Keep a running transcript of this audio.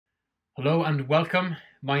Hello and welcome.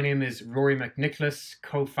 My name is Rory McNicholas,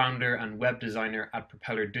 co-founder and web designer at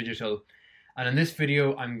Propeller Digital. And in this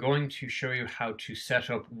video, I'm going to show you how to set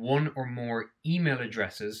up one or more email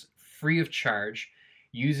addresses free of charge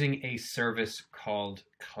using a service called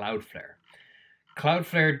Cloudflare.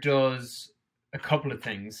 Cloudflare does a couple of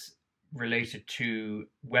things related to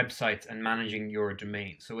websites and managing your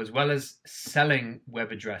domain. So as well as selling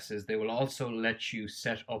web addresses, they will also let you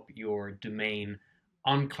set up your domain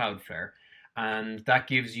on Cloudflare. And that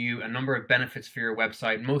gives you a number of benefits for your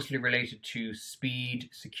website, mostly related to speed,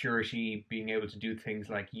 security, being able to do things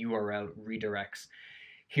like URL redirects.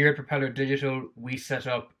 Here at Propeller Digital, we set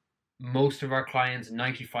up most of our clients,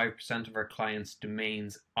 95% of our clients'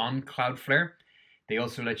 domains on Cloudflare. They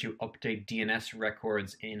also let you update DNS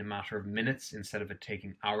records in a matter of minutes instead of it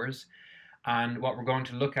taking hours. And what we're going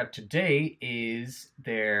to look at today is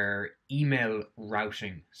their email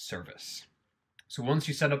routing service. So once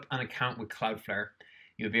you set up an account with Cloudflare,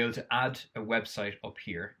 you'll be able to add a website up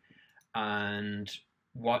here. And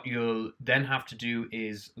what you'll then have to do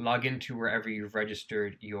is log into wherever you've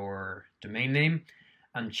registered your domain name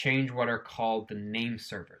and change what are called the name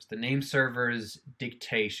servers. The name servers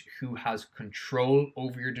dictate who has control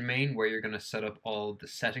over your domain, where you're going to set up all the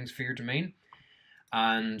settings for your domain.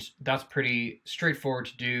 And that's pretty straightforward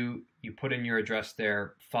to do. You put in your address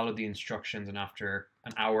there, follow the instructions, and after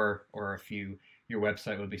an hour or a few, your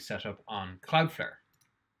website will be set up on Cloudflare.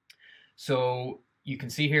 So you can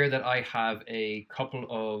see here that I have a couple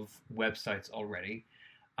of websites already.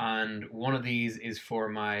 And one of these is for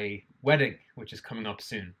my wedding, which is coming up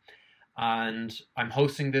soon. And I'm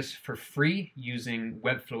hosting this for free using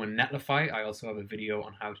Webflow and Netlify. I also have a video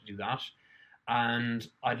on how to do that. And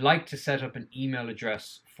I'd like to set up an email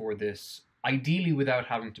address for this, ideally without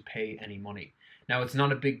having to pay any money. Now, it's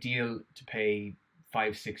not a big deal to pay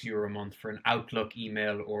 €5-6 a month for an Outlook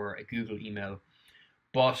email or a Google email.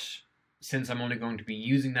 But since I'm only going to be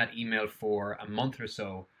using that email for a month or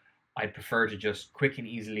so, I'd prefer to just quick and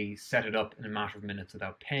easily set it up in a matter of minutes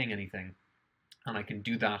without paying anything. And I can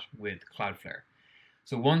do that with Cloudflare.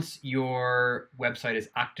 So once your website is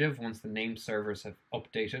active, once the name servers have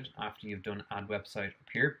updated after you've done add website up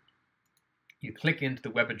here, you click into the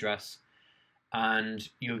web address and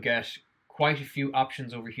you'll get quite a few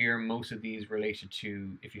options over here. Most of these related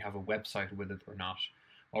to if you have a website with it or not.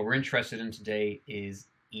 What we're interested in today is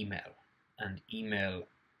email and email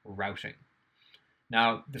routing.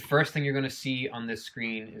 Now, the first thing you're going to see on this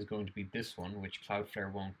screen is going to be this one, which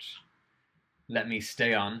Cloudflare won't let me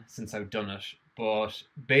stay on since I've done it. But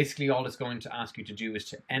basically all it's going to ask you to do is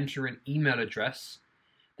to enter an email address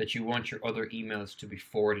that you want your other emails to be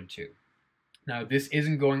forwarded to. Now, this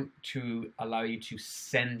isn't going to allow you to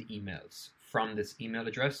send emails from this email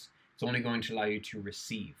address. It's only going to allow you to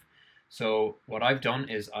receive. So what I've done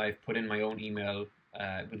is I've put in my own email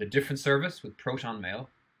with a different service, with Proton Mail,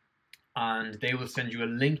 and they will send you a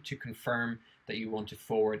link to confirm that you want to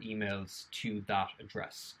forward emails to that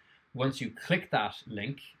address. Once you click that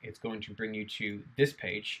link, it's going to bring you to this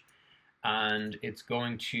page, and it's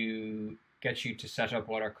going to get you to set up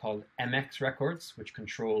what are called MX records, which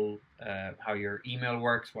control how your email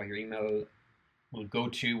works, what your email will go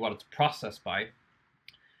to, what it's processed by.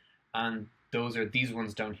 And those are these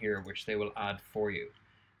ones down here, which they will add for you.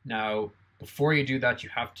 Now, before you do that, you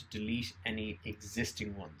have to delete any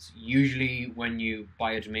existing ones. Usually when you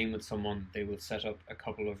buy a domain with someone, they will set up a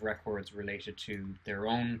couple of records related to their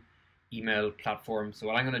own email platform. So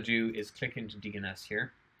what I'm going to do is click into DNS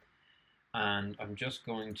here, and I'm just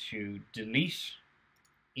going to delete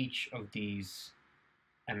each of these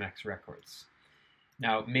MX records.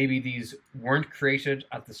 Now, maybe these weren't created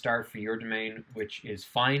at the start for your domain, which is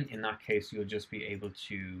fine. In that case, you'll just be able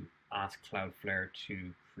to ask Cloudflare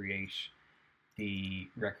to create the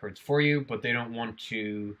records for you, but they don't want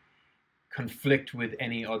to conflict with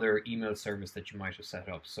any other email service that you might have set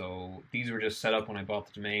up. So these were just set up when I bought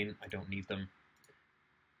the domain. I don't need them.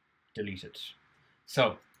 Delete it.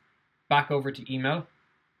 So back over to email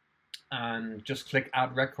and just click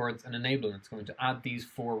add records and enable. It's going to add these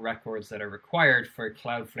 4 records that are required for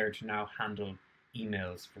Cloudflare to now handle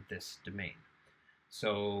emails for this domain.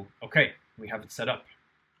 So, okay, we have it set up.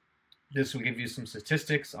 This will give you some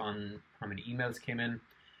statistics on how many emails came in.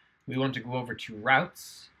 We want to go over to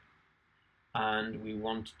routes, and we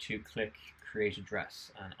want to click create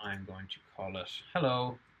address, and I'm going to call it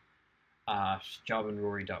hello at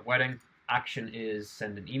jobandrory.wedding. Action is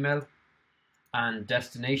send an email, and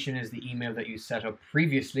destination is the email that you set up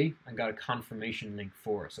previously and got a confirmation link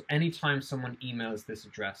for. So anytime someone emails this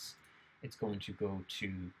address, it's going to go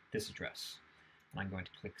to this address. And I'm going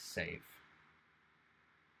to click save.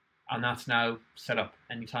 and that's now set up.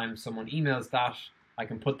 Anytime someone emails that, I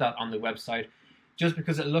can put that on the website just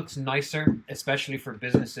because it looks nicer, especially for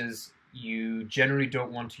businesses. You generally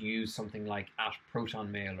don't want to use something like at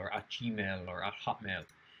ProtonMail or at Gmail or at Hotmail.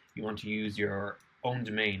 You want to use your own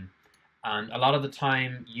domain. And a lot of the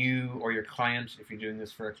time, you or your client, if you're doing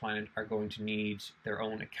this for a client, are going to need their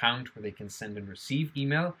own account where they can send and receive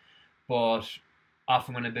email. But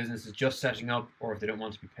often when a business is just setting up, or if they don't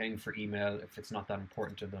want to be paying for email, if it's not that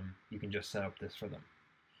important to them, you can just set up this for them.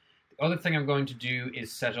 The other thing I'm going to do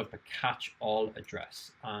is set up a catch-all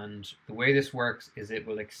address. And the way this works is it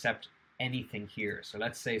will accept anything here. So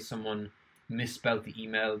let's say someone misspelled the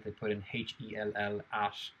email, they put in HELL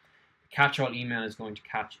at. The catch-all email is going to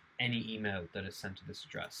catch any email that is sent to this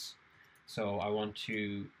address. So I want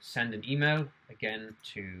to send an email, again,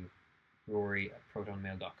 to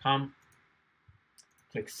rory@protonmail.com.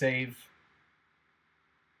 Click Save,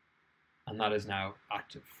 and that is now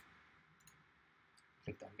active.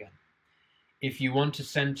 Click that again. If you want to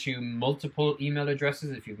send to multiple email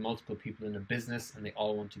addresses, if you have multiple people in a business and they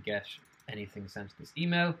all want to get anything sent to this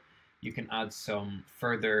email, you can add some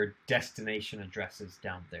further destination addresses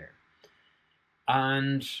down there.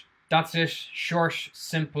 And that's it. Short,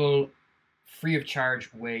 simple, free of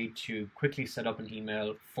charge way to quickly set up an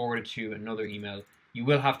email, forward it to another email. You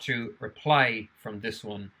will have to reply from this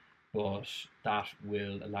one, but that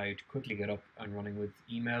will allow you to quickly get up and running with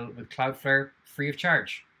email with Cloudflare free of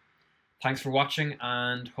charge. Thanks for watching,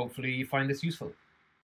 and hopefully you find this useful.